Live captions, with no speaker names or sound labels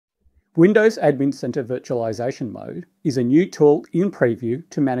Windows Admin Center Virtualization Mode is a new tool in preview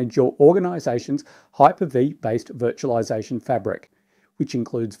to manage your organization's Hyper-V based virtualization fabric, which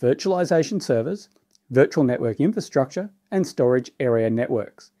includes virtualization servers, virtual network infrastructure, and storage area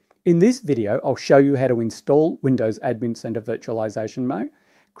networks. In this video, I'll show you how to install Windows Admin Center Virtualization Mode,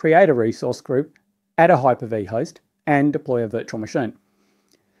 create a resource group, add a Hyper-V host, and deploy a virtual machine.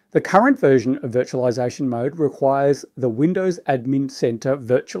 The current version of Virtualization Mode requires the Windows Admin Center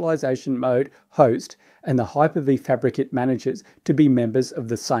Virtualization Mode host and the Hyper-V Fabric it manages to be members of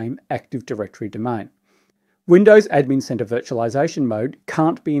the same Active Directory domain. Windows Admin Center Virtualization Mode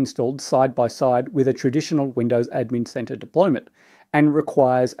can't be installed side by side with a traditional Windows Admin Center deployment and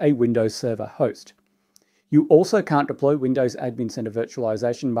requires a Windows Server host. You also can't deploy Windows Admin Center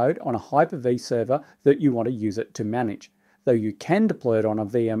Virtualization Mode on a Hyper-V server that you want to use it to manage, though you can deploy it on a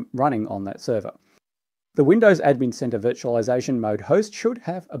VM running on that server. The Windows Admin Center Virtualization Mode host should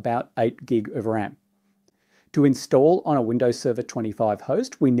have about 8 gig of RAM. To install on a Windows Server 25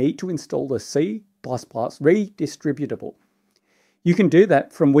 host, we need to install the C++ redistributable. You can do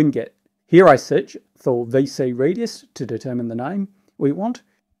that from winget. Here I search for VC Redis to determine the name we want,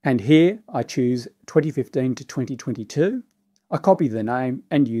 and here I choose 2015 to 2022. I copy the name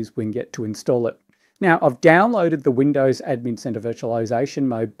and use winget to install it. Now, I've downloaded the Windows Admin Center Virtualization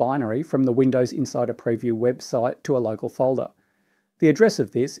Mode binary from the Windows Insider Preview website to a local folder. The address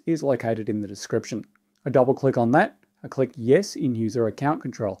of this is located in the description. I double click on that, I click Yes in User Account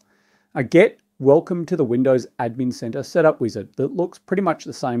Control. I get Welcome to the Windows Admin Center Setup Wizard that looks pretty much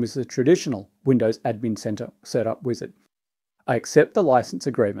the same as the traditional Windows Admin Center Setup Wizard. I accept the license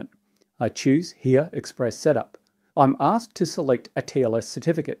agreement. I choose Here Express Setup. I'm asked to select a TLS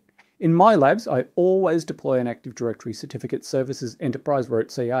certificate. In my labs, I always deploy an Active Directory Certificate Services Enterprise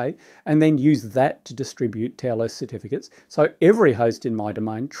Root CA and then use that to distribute TLS certificates, so every host in my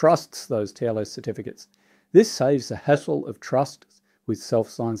domain trusts those TLS certificates. This saves the hassle of trusts with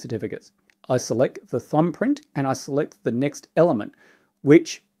self-signed certificates. I select the thumbprint and I select the next element,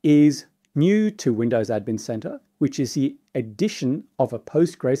 which is new to Windows Admin Center, which is the addition of a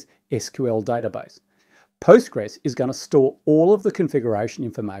Postgres SQL database. Postgres is going to store all of the configuration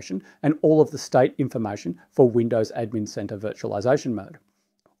information and all of the state information for Windows Admin Center Virtualization Mode.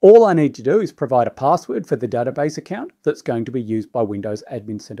 All I need to do is provide a password for the database account that's going to be used by Windows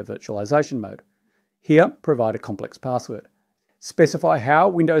Admin Center Virtualization Mode. Here, provide a complex password. Specify how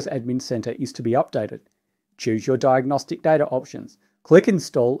Windows Admin Center is to be updated. Choose your diagnostic data options. Click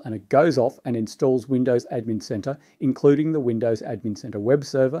Install and it goes off and installs Windows Admin Center, including the Windows Admin Center web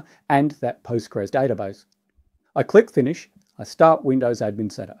server and that Postgres database. I click Finish, I start Windows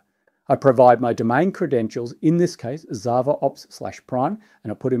Admin Center. I provide my domain credentials, in this case javaops/prime,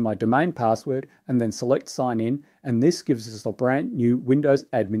 and I put in my domain password and then select Sign In, and this gives us a brand new Windows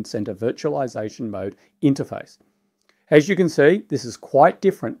Admin Center Virtualization Mode interface. As you can see, this is quite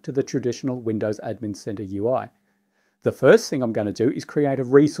different to the traditional Windows Admin Center UI. The first thing I'm going to do is create a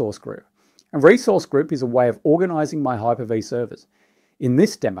resource group. A resource group is a way of organizing my Hyper-V servers. In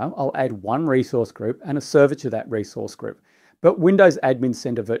this demo, I'll add one resource group and a server to that resource group. But Windows Admin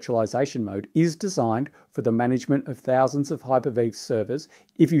Center Virtualization Mode is designed for the management of thousands of Hyper-V servers,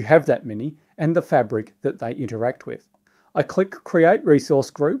 if you have that many, and the fabric that they interact with. I click Create Resource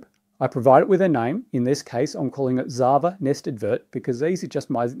Group. I provide it with a name. In this case, I'm calling it Java Nested Virt because these are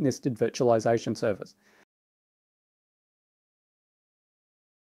just my nested virtualization servers.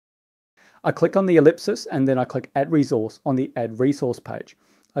 I click on the ellipsis and then I click Add Resource on the Add Resource page.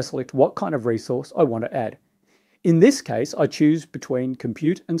 I select what kind of resource I want to add. In this case, I choose between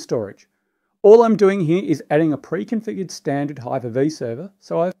compute and storage. All I'm doing here is adding a pre-configured standard Hyper-V server,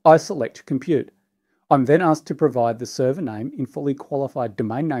 so I select compute. I'm then asked to provide the server name in fully qualified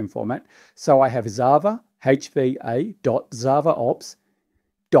domain name format, so I have java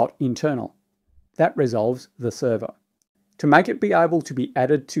hva.javaops.internal. That resolves the server. To make it be able to be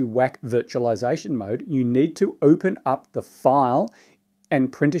added to WAC virtualization mode, you need to open up the file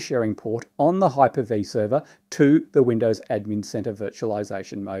and printer sharing port on the Hyper-V server to the Windows Admin Center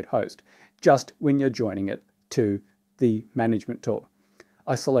Virtualization Mode host, just when you're joining it to the management tool.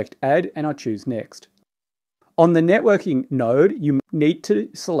 I select Add and I choose Next. On the networking node, you need to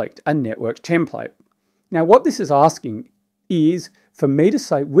select a network template. Now, what this is asking is for me to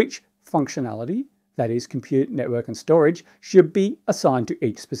say which functionality, that is compute, network, and storage, should be assigned to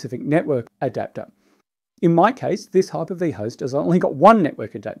each specific network adapter. In my case, this Hyper-V host has only got one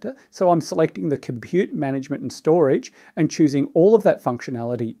network adapter, so I'm selecting the compute, management, and storage and choosing all of that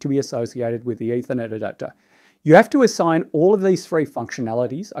functionality to be associated with the Ethernet adapter. You have to assign all of these three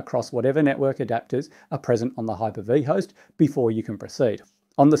functionalities across whatever network adapters are present on the Hyper-V host before you can proceed.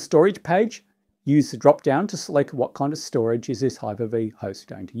 On the storage page, use the drop-down to select what kind of storage is this Hyper-V host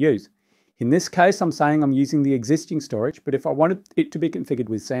going to use. In this case, I'm saying I'm using the existing storage, but if I wanted it to be configured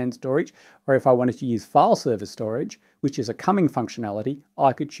with SAN storage, or if I wanted to use file server storage, which is a coming functionality,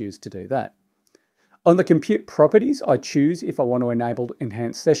 I could choose to do that. On the compute properties, I choose if I want to enable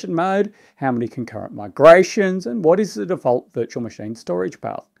enhanced session mode, how many concurrent migrations, and what is the default virtual machine storage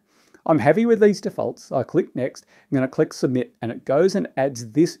path. I'm happy with these defaults, so I click next, I'm going to click submit, and it goes and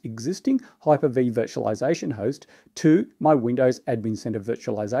adds this existing Hyper-V virtualization host to my Windows Admin Center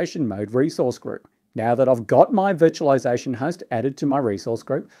Virtualization Mode resource group. Now that I've got my virtualization host added to my resource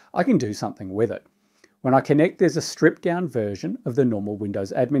group, I can do something with it. When I connect, there's a stripped down version of the normal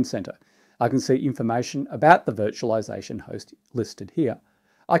Windows Admin Center. I can see information about the virtualization host listed here.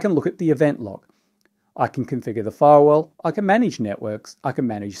 I can look at the event log. I can configure the firewall, I can manage networks, I can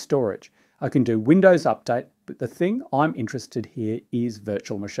manage storage. I can do Windows Update, but the thing I'm interested here is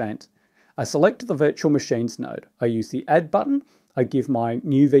virtual machines. I select the virtual machines node. I use the add button. I give my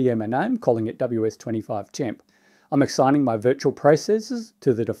new VM a name, calling it WS25temp. I'm assigning my virtual processors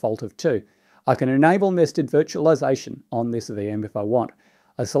to the default of 2. I can enable nested virtualization on this VM if I want.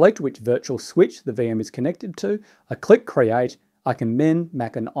 I select which virtual switch the VM is connected to. I click Create. I can then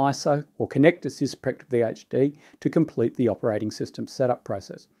Mac an ISO or connect to Sysprec VHD to complete the operating system setup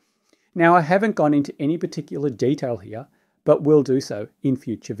process. Now, I haven't gone into any particular detail here, but will do so in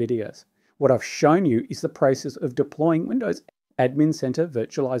future videos. What I've shown you is the process of deploying Windows Admin Center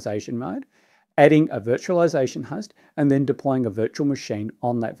Virtualization Mode, adding a virtualization host, and then deploying a virtual machine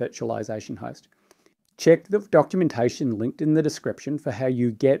on that virtualization host. Check the documentation linked in the description for how you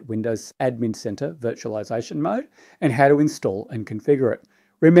get Windows Admin Center Virtualization Mode and how to install and configure it.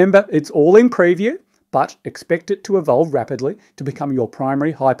 Remember, it's all in preview, but expect it to evolve rapidly to become your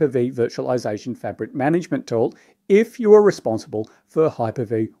primary Hyper-V Virtualization Fabric management tool if you are responsible for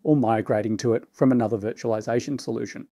Hyper-V or migrating to it from another virtualization solution.